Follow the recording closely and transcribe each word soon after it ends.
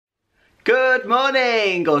Good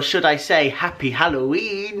morning, or should I say happy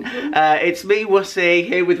Halloween. It's me, Wussey,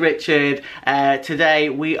 here with Richard. Today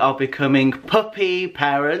we are becoming puppy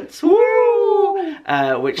parents. Woo!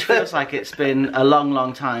 Which feels like it's been a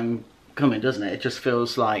long time coming, doesn't it? It just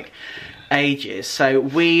feels like ages. So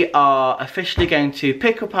we are officially going to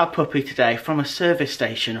pick up our puppy today from a service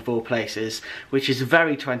station of all places, which is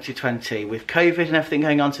very 2020 with COVID and everything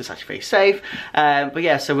going on, so it's actually very safe. But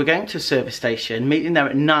yeah, so we're going to a service station, meeting there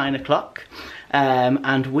at 9 o'clock,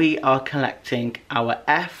 and we are collecting our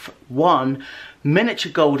F1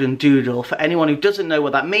 miniature goldendoodle. For anyone who doesn't know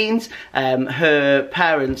what that means, her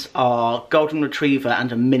parents are golden retriever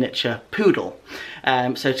and a miniature poodle.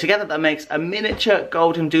 So together that makes a miniature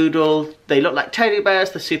goldendoodle. They look like teddy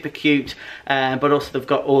bears, they're super cute, but also they've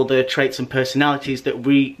got all the traits and personalities that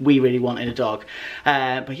we really want in a dog.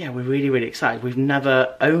 But yeah, we're really excited. We've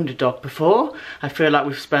never owned a dog before. I feel like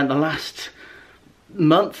we've spent the last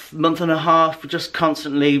month and a half just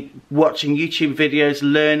constantly watching YouTube videos,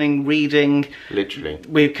 learning, reading. Literally.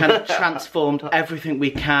 We've kind of transformed everything we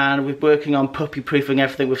can. We're working on puppy proofing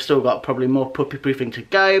everything. We've still got probably more puppy proofing to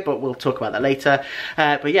go, but we'll talk about that later.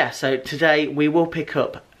 But yeah, so today we will pick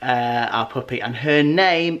up our puppy, and her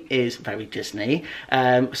name is very Disney,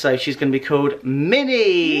 so she's going to be called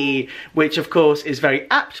Minnie, which of course is very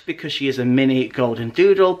apt because she is a mini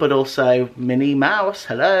goldendoodle, but also Minnie Mouse.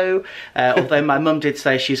 Hello. Although my mum did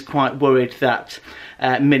say she's quite worried that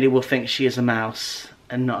Minnie will think she is a mouse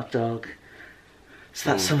and not a dog. So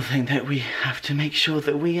that's something that we have to make sure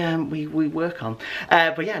that we work on.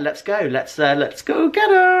 But yeah, let's go. Let's go get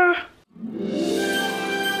her.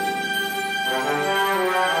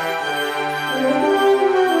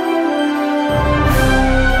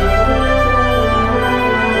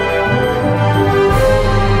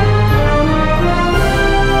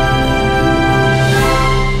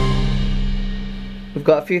 We've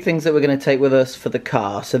got a few things that we're going to take with us for the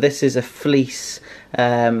car. So this is a fleece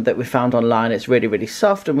that we found online. It's really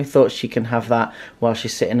soft, and we thought she can have that while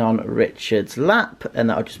she's sitting on Richard's lap, and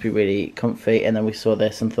that'll just be really comfy. And then we saw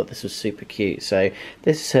this and thought this was super cute. So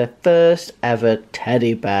this is her first ever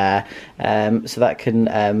teddy bear, so that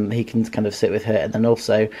can he can kind of sit with her. And then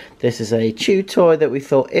also this is a chew toy that we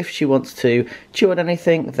thought if she wants to chew on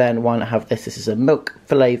anything, then why not have this. This is a milk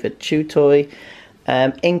flavoured chew toy.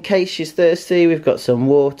 In case she's thirsty, we've got some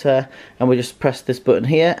water, and we just press this button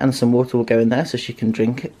here and some water will go in there so she can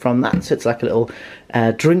drink from that. So it's like a little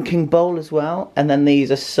drinking bowl as well. And then these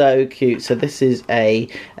are so cute. So this is a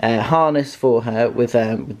harness for her with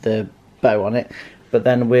the bow on it. But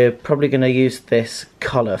then we're probably going to use this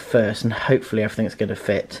collar first, and hopefully everything's going to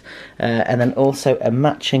fit. And then also a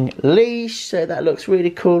matching leash, so that looks really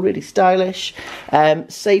cool, really stylish.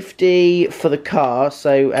 Safety for the car,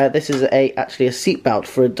 so this is actually a seat belt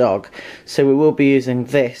for a dog. So we will be using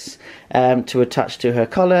this to attach to her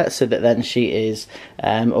collar, so that then she is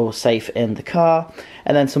all safe in the car.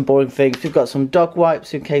 And then some boring things, we've got some dog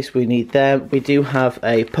wipes in case we need them. We do have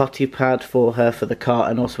a potty pad for her for the car,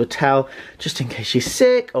 and also a towel just in case she's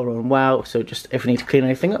sick or unwell. So just if we need to clean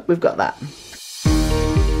anything up, we've got that.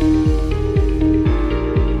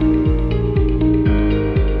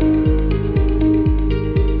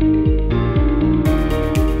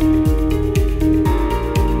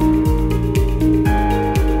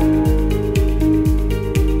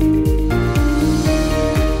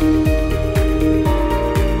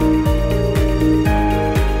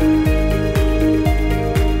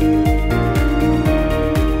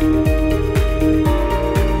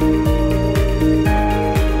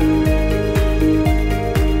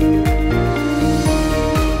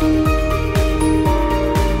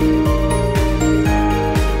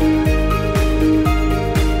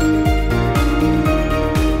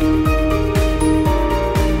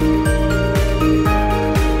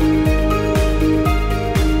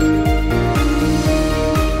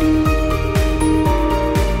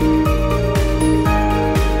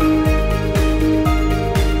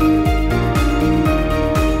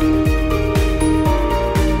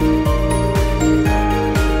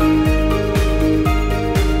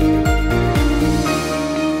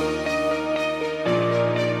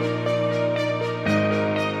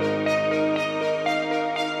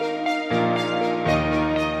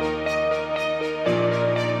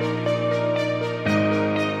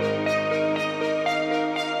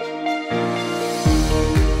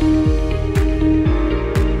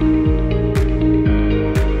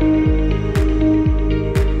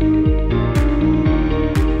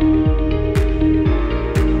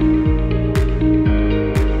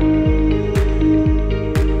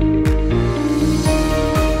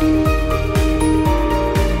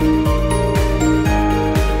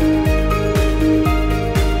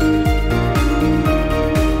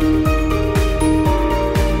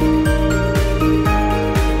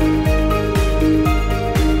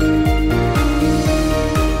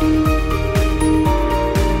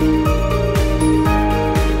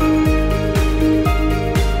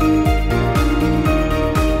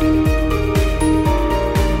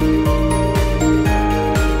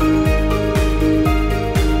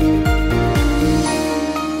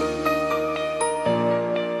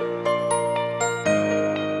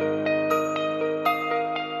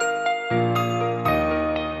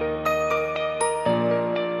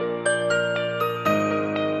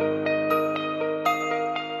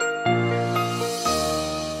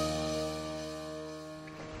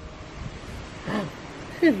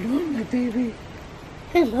 Hello, my baby.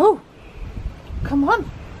 Hello. Come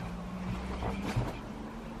on.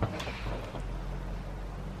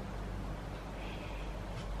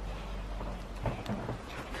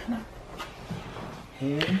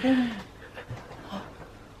 Here we go.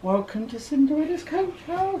 Welcome to Cinderella's coach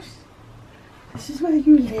house. This is where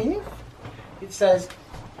you live. It says,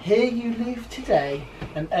 here you live today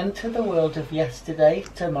and enter the world of yesterday,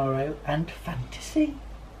 tomorrow and fantasy.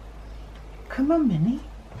 Come on, Minnie.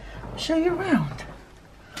 I'll show you around.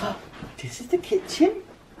 Oh, this is the kitchen.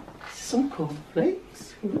 Some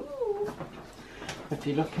cornflakes. Ooh. If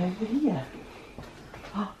you look over here.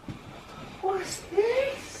 Oh, what's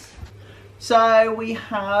this? So we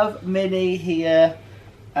have Minnie here,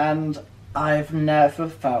 and I've never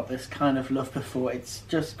felt this kind of love before. It's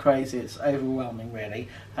just crazy. It's overwhelming, really.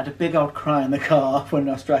 I had a big old cry in the car when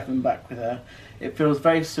I was driving back with her. It feels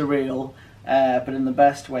very surreal, but in the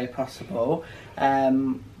best way possible.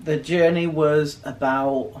 The journey was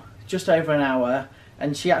about just over an hour,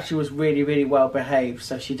 and she actually was really, really well behaved.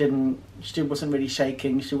 So she wasn't really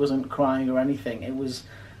shaking. She wasn't crying or anything. It was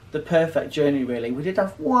the perfect journey, really. We did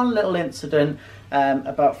have one little incident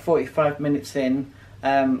about 45 minutes in.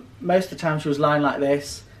 Most of the time she was lying like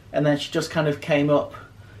this, and then she just kind of came up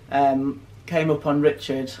on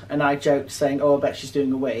Richard, and I joked saying, oh, I bet she's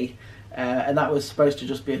doing a wee, and that was supposed to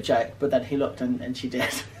just be a joke, but then he looked and she did.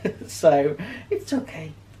 So it's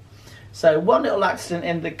okay. So one little accident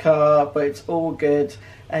in the car, but it's all good.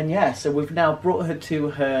 And yeah, so we've now brought her to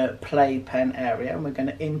her playpen area, and we're going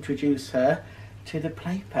to introduce her to the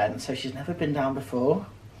playpen. So she's never been down before.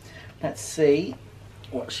 Let's see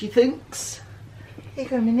what she thinks. Here you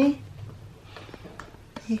go, Minnie.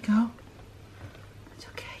 Here you go. It's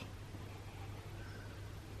okay.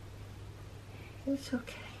 It's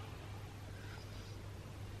okay.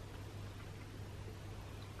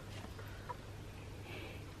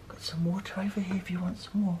 Got some water over here if you want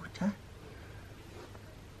some water.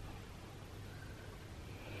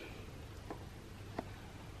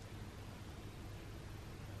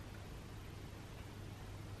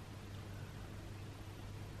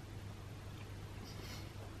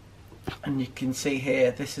 And you can see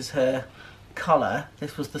here, this is her collar.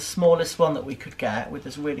 This was the smallest one that we could get with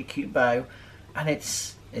this really cute bow, and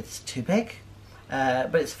it's too big,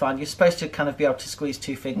 but it's fine. You're supposed to kind of be able to squeeze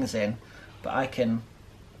 2 fingers in, but I can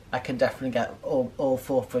definitely get all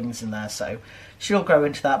 4 fingers in there, so she'll grow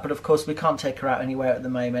into that. But of course we can't take her out anywhere at the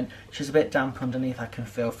moment. She's a bit damp underneath, I can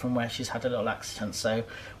feel, from where she's had a little accident, so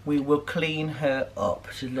we will clean her up.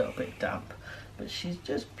 She's a little bit damp, but she's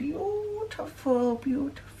just beautiful,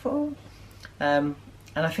 beautiful. And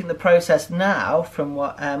I think the process now, from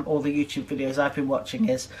what all the YouTube videos I've been watching,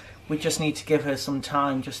 is we just need to give her some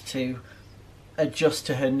time just to adjust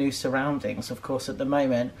to her new surroundings. Of course, at the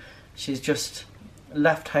moment, she's just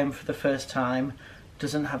left home for the first time,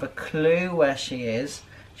 doesn't have a clue where she is.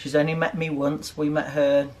 She's only met me once. We met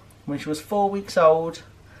her when she was 4 weeks old,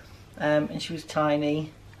 and she was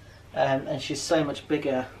tiny, and she's so much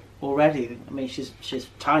bigger already. I mean, she's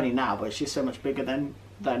tiny now, but she's so much bigger than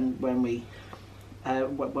when we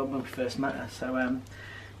first met her. So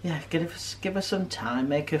yeah, give her some time,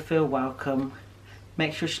 make her feel welcome,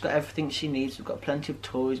 make sure she's got everything she needs. We've got plenty of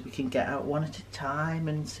toys we can get out one at a time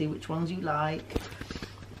and see which ones you like.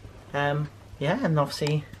 Yeah, and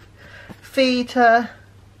obviously feed her,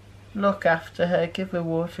 look after her, give her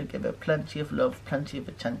water, give her plenty of love, plenty of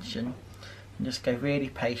attention, and just go really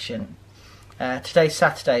patient. Today's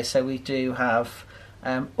Saturday, so we do have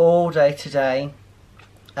all day today,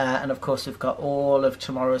 and of course we've got all of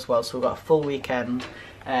tomorrow as well, so we've got a full weekend,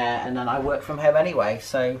 and then I work from home anyway,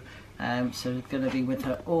 so so we're going to be with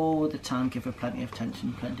her all the time, give her plenty of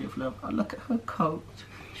attention, plenty of love. Oh, look at her coat.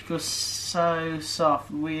 She feels so soft,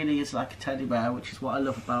 really is like a teddy bear, which is what I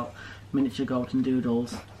love about miniature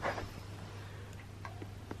goldendoodles.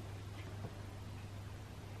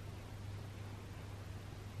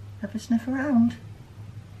 Have a sniff around.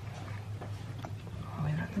 Oh, we're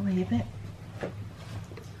out the way a bit.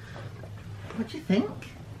 What do you think?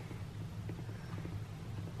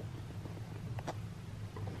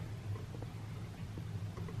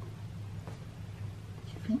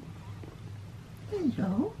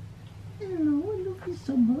 Hello. Hello, I love you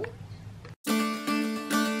so much.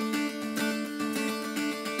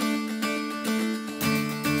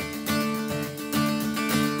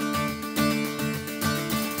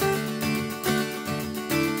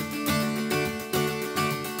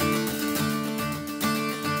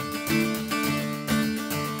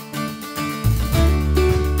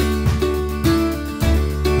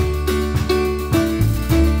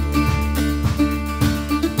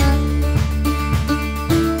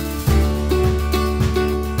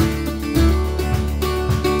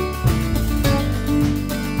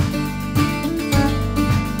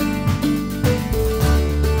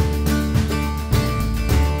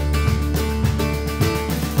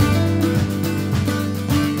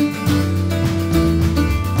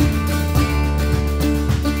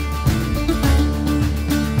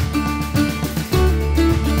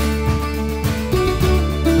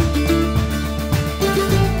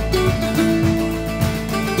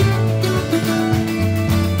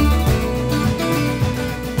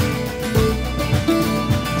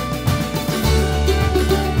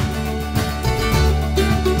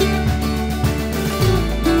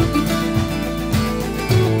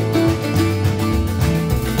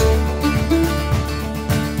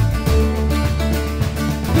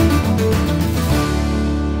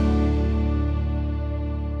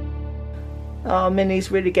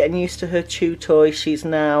 Minnie's really getting used to her chew toy. She's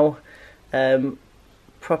now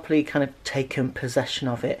properly kind of taken possession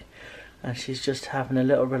of it, and she's just having a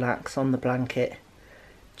little relax on the blanket,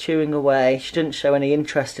 chewing away. She didn't show any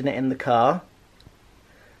interest in it in the car,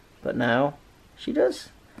 but now she does,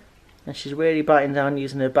 and she's really biting down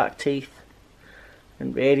using her back teeth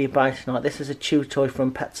and really biting on it. This is a chew toy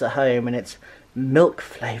from Pets at Home, and it's milk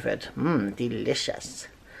flavoured. Delicious.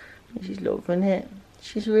 She's loving it.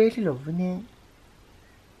 She's really loving it.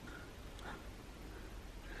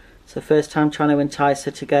 It's the first time trying to entice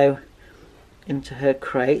her to go into her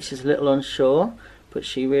crate. She's a little unsure, but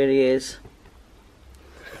she really is.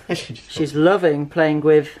 She's loving playing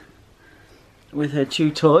with her chew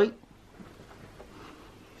toy.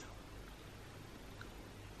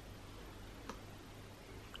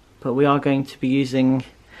 But we are going to be using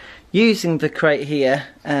the crate here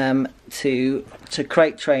to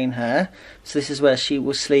crate train her. So this is where she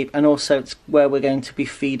will sleep, and also it's where we're going to be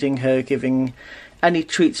feeding her, giving any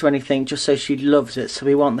treats or anything, just so she loves it. So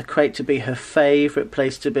we want the crate to be her favourite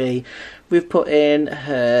place to be. We've put in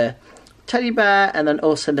her teddy bear and then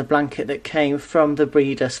also the blanket that came from the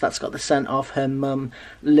breeder, so that's got the scent of her mum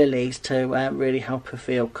Lily's to really help her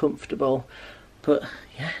feel comfortable. But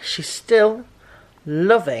yeah, she's still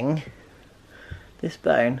loving this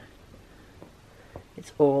bone.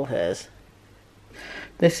 It's all hers.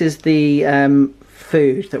 This is the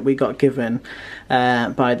food that we got given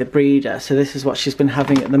by the breeder. So this is what she's been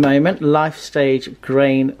having at the moment. Life Stage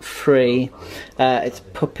grain free. It's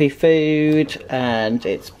puppy food and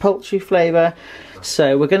it's poultry flavour.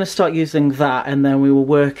 So we're going to start using that, and then we will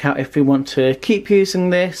work out if we want to keep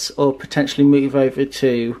using this or potentially move over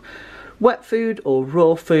to wet food or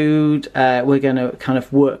raw food. We're going to kind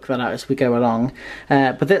of work that out as we go along.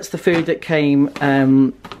 But that's the food that came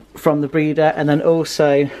from the breeder, and then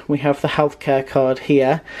also we have the healthcare card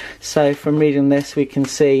here. So from reading this we can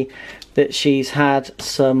see that she's had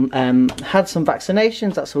some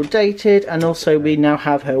vaccinations, that's all dated, and also we now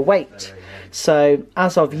have her weight. So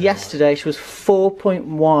as of yesterday she was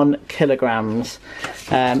 4.1 kilograms,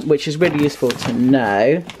 which is really useful to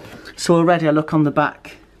know. So already I look on the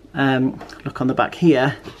back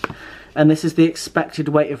here, and this is the expected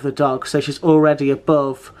weight of the dog. So she's already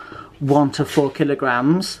above 1 to 4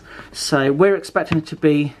 kilograms. So we're expecting it to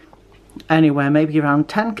be anywhere maybe around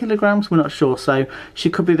 10 kilograms, we're not sure. So she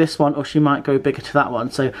could be this one, or she might go bigger to that one.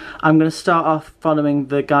 So I'm going to start off following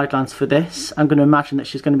the guidelines for this. I'm going to imagine that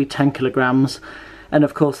she's going to be 10 kilograms, and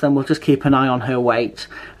of course then we'll just keep an eye on her weight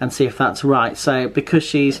and see if that's right. So because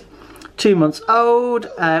she's 2 months old,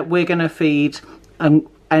 we're going to feed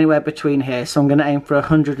anywhere between here. So I'm going to aim for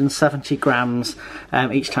 170 grams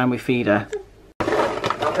each time we feed her.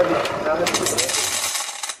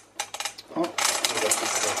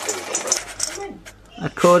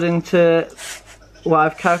 According to what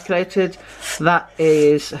I've calculated, that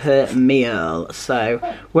is her meal. So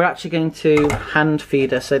we're actually going to hand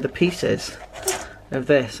feed her. So the pieces of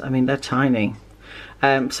this, I mean, they're tiny.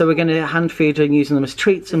 So we're going to hand feed her and using them as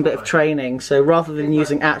treats and a bit of training. So rather than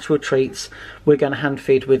using actual treats, we're going to hand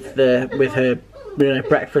feed with her, you know,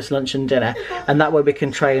 breakfast, lunch and dinner, and that way we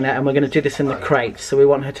can train her. And we're going to do this in the crate. So we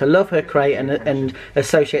want her to love her crate and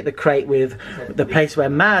associate the crate with the place where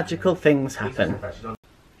magical things happen.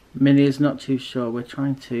 Minnie is not too sure. We're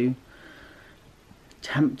trying to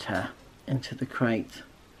tempt her into the crate.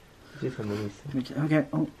 Okay,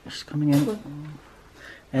 oh, she's coming in.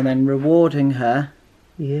 And then rewarding her.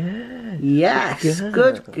 Yes,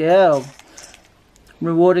 good girl.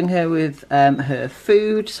 Rewarding her with her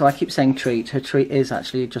food. So I keep saying treat. Her treat is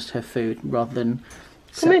actually just her food rather than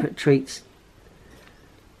separate treats.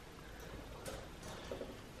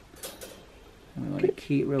 And we want to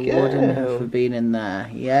keep rewarding her for being in there.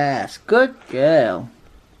 Yes, good girl.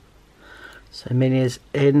 So Minnie is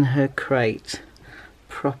in her crate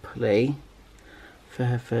properly for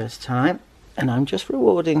her first time, and I'm just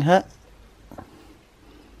rewarding her.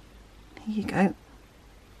 Here you go.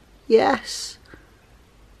 Yes.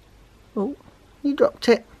 Oh, you dropped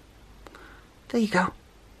it. There you go.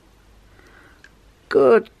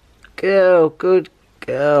 Good girl, good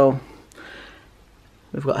girl.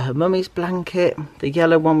 We've got her mummy's blanket, the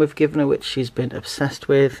yellow one we've given her, which she's been obsessed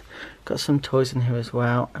with. Got some toys in here as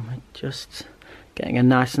well, and we're just getting her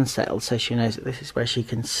nice and settled so she knows that this is where she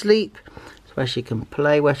can sleep, it's where she can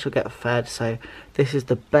play, where she'll get fed. So this is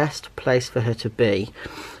the best place for her to be.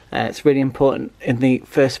 It's really important in the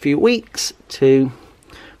first few weeks to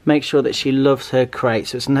make sure that she loves her crate.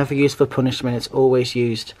 So it's never used for punishment, it's always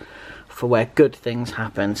used for where good things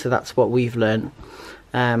happen. So that's what we've learned.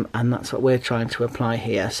 And that's what we're trying to apply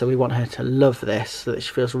here. So we want her to love this so that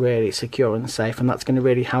she feels really secure and safe, and that's going to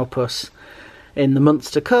really help us in the months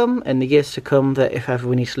to come, in the years to come, that if ever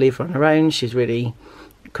we need to leave her on her own, she's really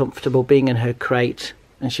comfortable being in her crate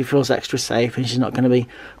and she feels extra safe and she's not going to be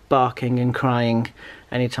barking and crying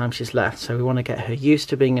anytime she's left. So we want to get her used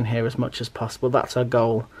to being in here as much as possible. That's our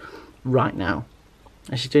goal right now.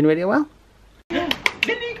 And she's doing really well.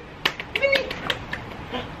 Minnie! Minnie!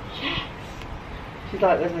 Yes! She's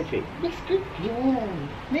like, where's my treat? Yes, good girl.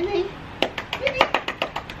 Minnie! Minnie!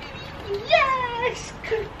 Yes!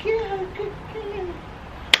 Good girl, good girl.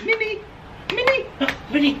 Minnie! Minnie!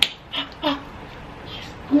 Minnie! Yes,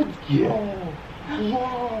 good girl.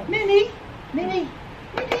 Yeah. Minnie! Minnie!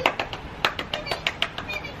 Minnie! Minnie!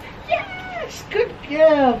 Minnie! Yes! Good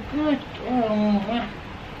girl, good girl.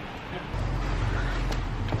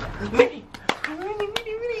 Minnie! Minnie,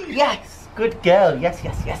 Minnie, Minnie! Yes! Good girl, yes,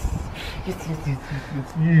 yes, yes. Yes, yes, yes,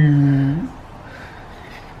 yes, yes.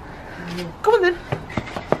 Come on then.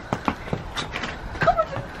 Come on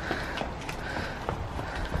then.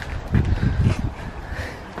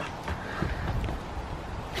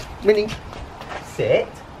 Minnie, sit.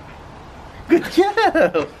 Good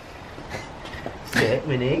girl. Sit,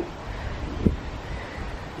 Minnie.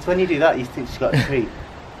 It's when you do that you think she's got a treat.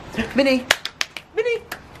 Minnie. Minnie.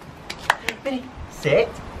 Minnie, sit.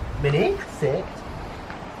 Minnie, sit.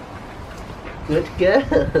 Good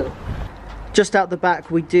girl. Just out the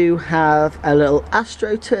back we do have a little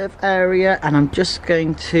AstroTurf area, and I'm just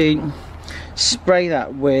going to spray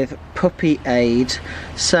that with puppy aid.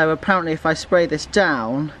 So apparently if I spray this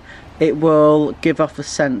down, it will give off a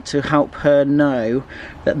scent to help her know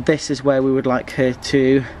that this is where we would like her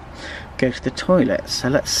to go to the toilet. So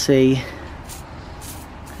let's see.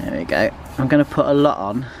 There we go. I'm going to put a lot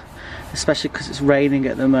on, especially because it's raining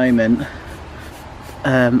at the moment.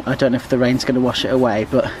 I don't know if the rain's going to wash it away,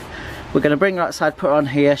 but we're going to bring her outside, put her on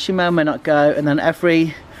here. She may or may not go, and then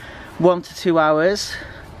every 1 to 2 hours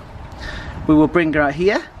we will bring her out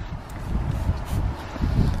here,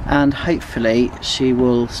 and hopefully she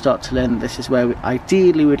will start to learn that this is where we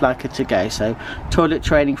ideally would like her to go. So toilet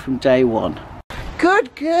training from day one.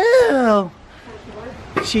 Good girl.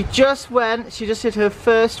 She just went, she just did her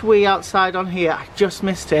first wee outside on here. I just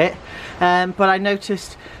missed it, but I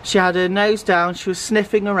noticed she had her nose down, she was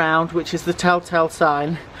sniffing around, which is the telltale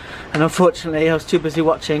sign, and unfortunately I was too busy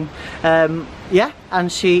watching. Yeah,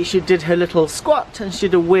 and she did her little squat and she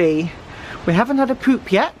did a wee. We haven't had a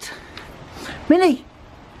poop yet. Minnie,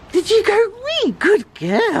 did you go wee? Good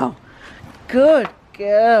girl. Good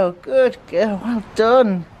girl, good girl. Well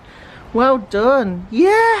done. Well done.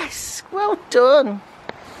 Yes, well done.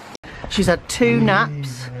 She's had 2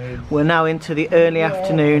 naps. We're now into the early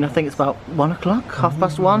afternoon. I think it's about 1 o'clock,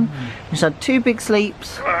 1:30. She's had 2 big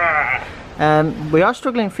sleeps. We are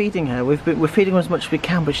struggling feeding her. We're feeding her as much as we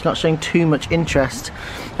can, but she's not showing too much interest.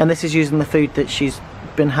 And this is using the food that she's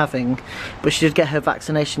been having. But she did get her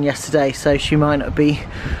vaccination yesterday, so she might not be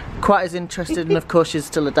quite as interested. And of course she's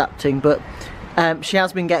still adapting, but she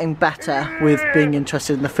has been getting better with being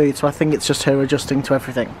interested in the food. So I think it's just her adjusting to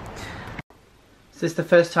everything. This is the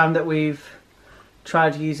first time that we've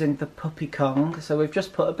tried using the puppy Kong. So we've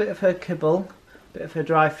just put a bit of her kibble, a bit of her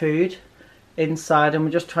dry food inside, and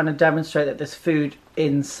we're just trying to demonstrate that there's food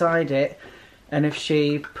inside it, and if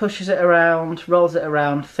she pushes it around, rolls it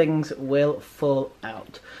around, things will fall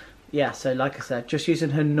out. Yeah, so like I said, just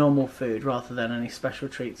using her normal food rather than any special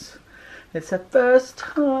treats. It's her first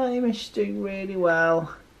time and she's doing really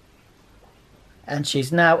well. And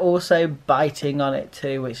she's now also biting on it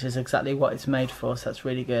too, which is exactly what it's made for, so that's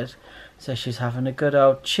really good. So she's having a good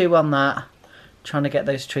old chew on that, trying to get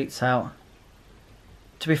those treats out.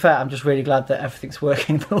 To be fair, I'm just really glad that everything's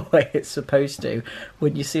working the way it's supposed to.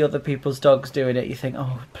 When you see other people's dogs doing it, you think,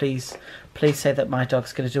 oh, please say that my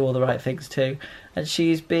dog's going to do all the right things too. And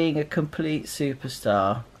she's being a complete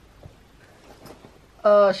superstar.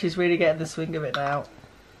 Oh, she's really getting the swing of it now.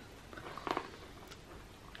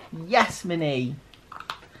 Yes, Minnie.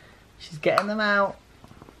 She's getting them out.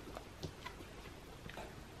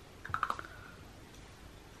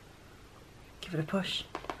 Give it a push.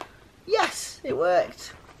 Yes, it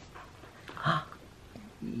worked.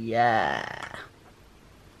 Yeah.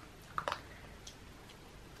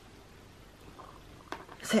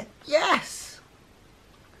 Is it? Yes.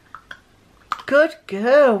 Good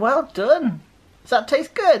girl. Well done. Does that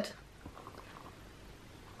taste good?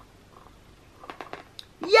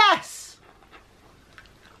 Yes.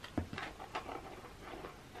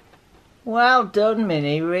 Well done,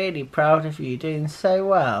 Minnie. Really proud of you. Doing so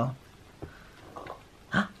well.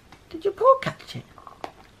 Huh? Did your paw catch it?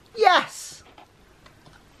 Yes.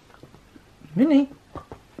 Minnie.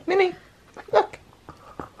 Minnie. Look.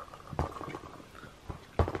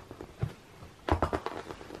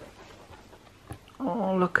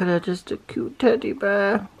 look at her, just a cute teddy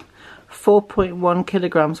bear. 4.1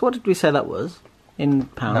 kilograms. What did we say that was in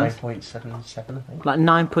pounds? 9.77, I think. Like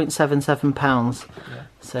 9.77 pounds. Yeah.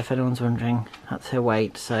 So if anyone's wondering, that's her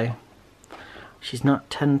weight. So she's not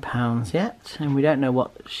 10 pounds yet, and we don't know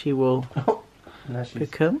what she will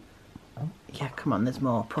become. Oh. Yeah, come on, there's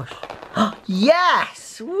more. Push.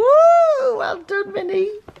 Yes! Woo! Well done,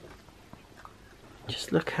 Minnie.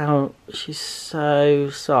 Just look how she's so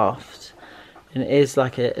soft. And it is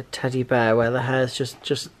like a teddy bear where the hair's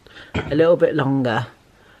just a little bit longer,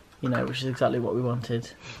 you know, which is exactly what we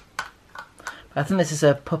wanted. I think this is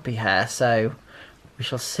her puppy hair, so we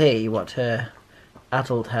shall see what her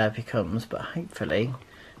adult hair becomes, but hopefully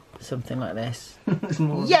something like this.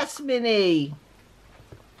 Yes, Minnie!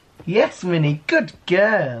 Yes, Minnie, good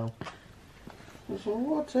girl. There's some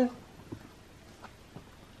water.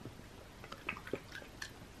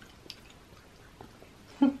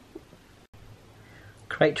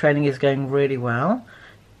 Crate training is going really well.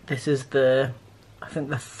 This is I think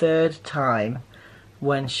the third time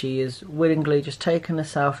when she is willingly just taken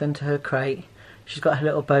herself into her crate. She's got her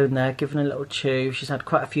little bone there, given a little chew. She's had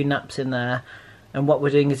quite a few naps in there. And what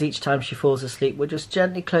we're doing is each time she falls asleep, we're just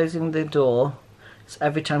gently closing the door. So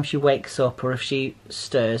every time she wakes up, or if she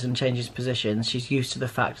stirs and changes positions, she's used to the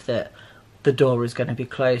fact that the door is going to be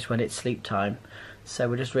closed when it's sleep time. So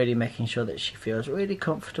we're just really making sure that she feels really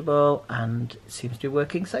comfortable, and it seems to be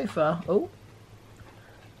working so far. Oh.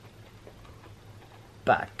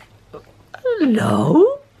 Back.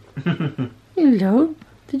 Hello? Hello?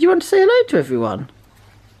 Did you want to say hello to everyone?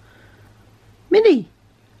 Minnie?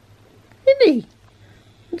 Minnie?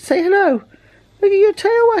 Say hello. Look at your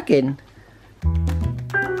tail wagging.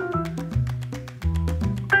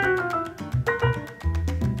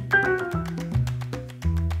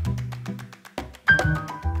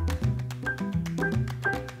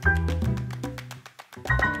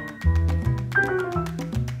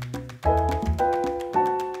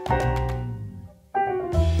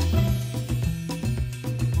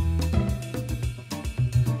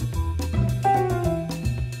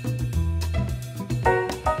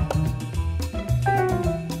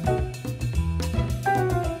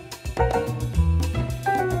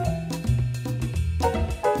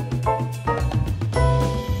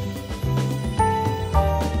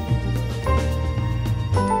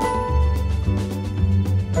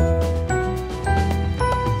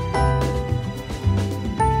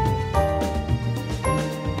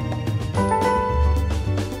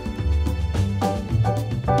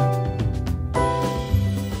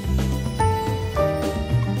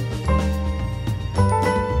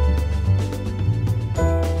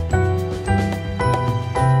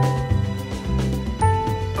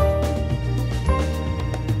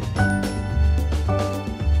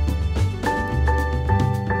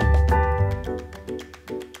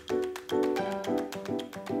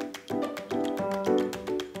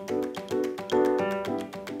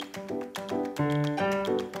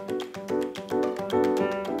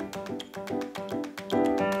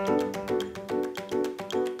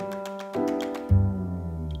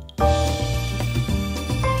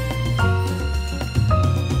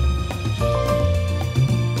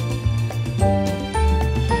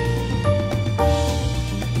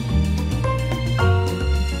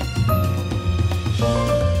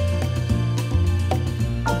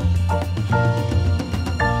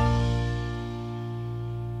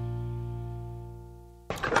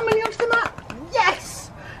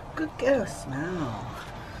 Girl, smell.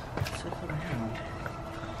 Circle around.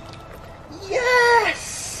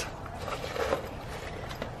 Yes!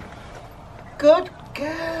 Good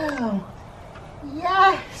girl.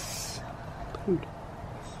 Yes.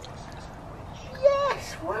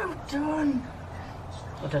 Yes, well done.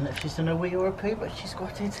 I don't know if she's done a wee or a poo, but she's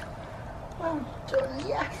got it. Well done,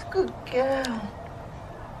 yes, good girl.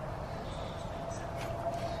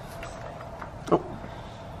 Oh.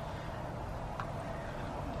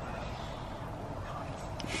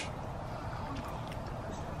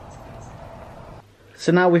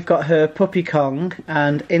 So now we've got her puppy Kong,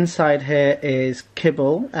 and inside here is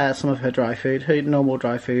kibble, some of her dry food, her normal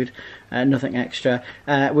dry food, nothing extra.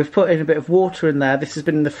 We've put in a bit of water in there. This has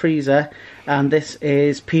been in the freezer, and this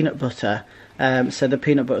is peanut butter. So the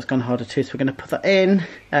peanut butter's gone harder too, so we're going to put that in,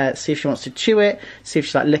 see if she wants to chew it, see if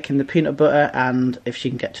she's like licking the peanut butter, and if she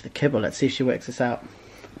can get to the kibble. Let's see if she works this out.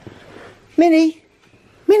 Minnie!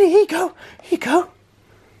 Minnie, here you go! Here you go!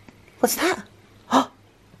 What's that? Oh!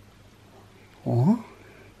 Oh!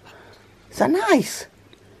 Is that nice?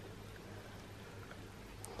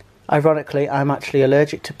 Ironically, I'm actually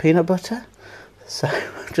allergic to peanut butter, so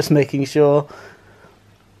I'm just making sure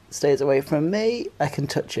it stays away from me. I can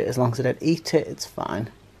touch it as long as I don't eat it, it's fine.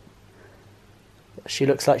 She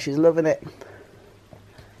looks like she's loving it.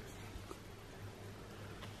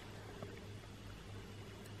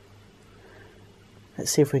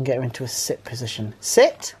 Let's see if we can get her into a sit position.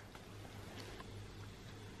 Sit!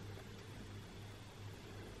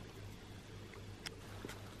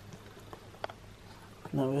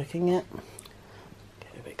 Not working yet.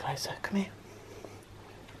 Get a bit closer. Come here.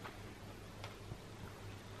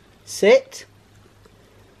 Sit.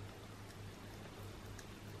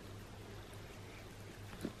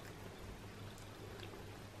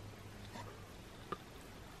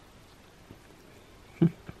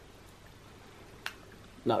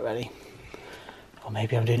 Not ready. Or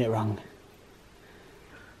maybe I'm doing it wrong.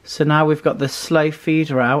 So now we've got the slow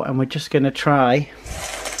feeder out and we're just going to try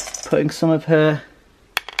putting some of her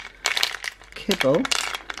kibble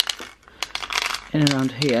in and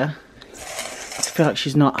around here. I feel like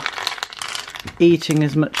she's not eating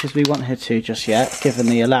as much as we want her to just yet, given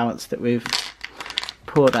the allowance that we've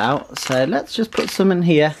poured out. So let's just put some in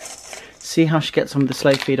here, see how she gets on with the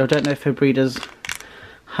slow feeder. I don't know if her breeders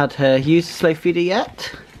had her use the slow feeder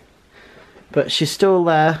yet, but she's still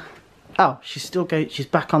there. Oh, she's still going. She's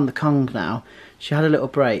back on the Kong now. She had a little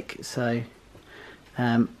break, so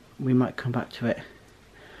we might come back to it.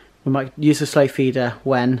 We might use the slow feeder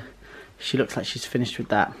when she looks like she's finished with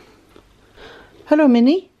that. Hello,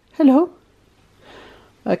 Minnie. Hello.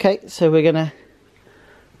 Okay, so we're gonna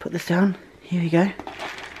put this down. Here we go. Here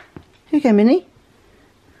we go, Minnie.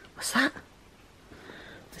 What's that?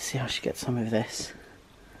 Let's see how she gets on with this.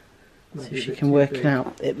 See if she can work it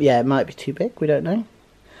out. Yeah, it might be too big, we don't know.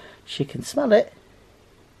 She can smell it.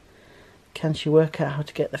 Can she work out how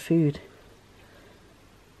to get the food?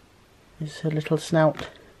 Is her little snout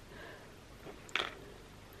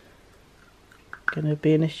gonna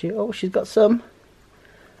be an issue? Oh, she's got some.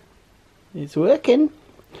 It's working.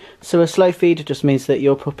 So a slow feeder just means that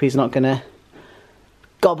your puppy's not gonna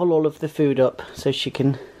gobble all of the food up, so she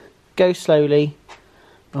can go slowly.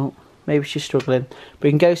 Oh, maybe she's struggling. But we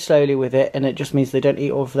can go slowly with it, and it just means they don't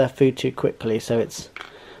eat all of their food too quickly, so it's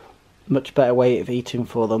a much better way of eating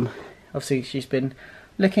for them. Obviously she's been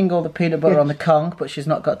licking all the peanut butter on the Kong, but she's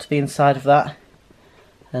not got to the inside of that.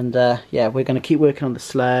 And yeah, we're going to keep working on the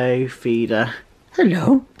slow feeder.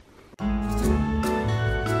 Hello.